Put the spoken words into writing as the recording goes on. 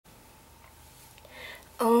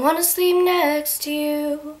I wanna sleep next to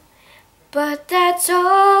you, but that's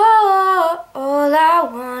all I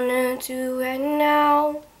wanna do right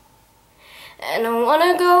now. And I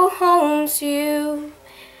wanna go home to you,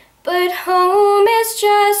 but home is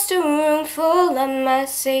just a room full of my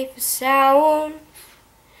safest sound.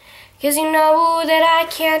 'Cause you know that I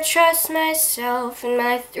can't trust myself in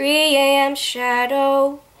my 3 a.m.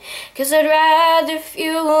 shadow. 'Cause I'd rather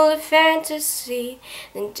fuel a fantasy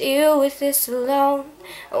than deal with this alone.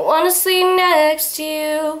 I wanna sleep next to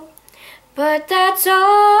you, but that's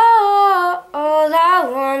all I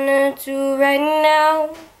wanna do right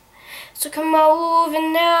now. So come over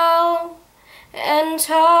now and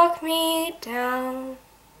talk me down.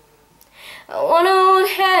 I wanna hold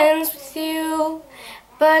hands with you,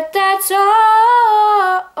 but that's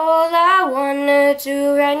all I wanna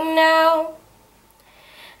do right now.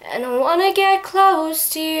 And I wanna get close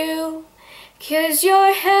to you, 'cause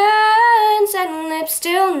your hands and lips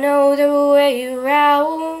still know their way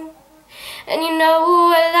around. And you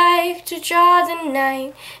know I like to draw the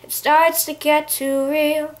night, it starts to get too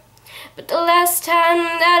real. But the less time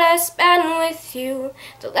that I spend with you,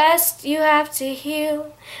 the less you have to heal.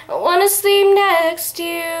 I wanna sleep next to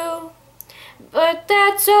you, but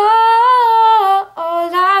that's all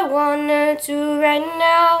I wanna do right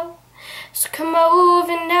now. So come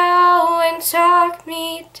over now and talk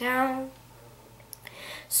me down.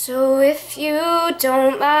 So if you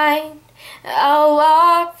don't mind, I'll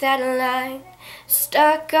walk that line,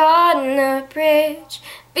 stuck on the bridge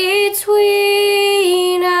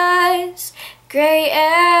between us. Gray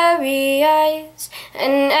areas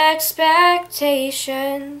and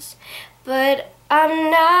expectations, but I'm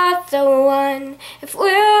not the one if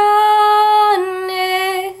we're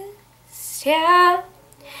honest, yeah.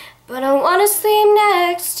 But I wanna sleep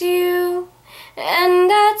next to you, and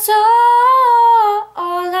that's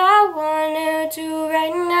all I wanna do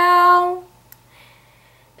right now.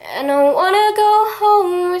 And I wanna go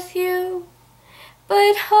home with you,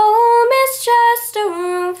 but home is just a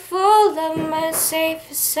room full of my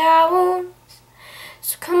safest sounds.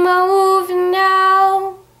 So come over now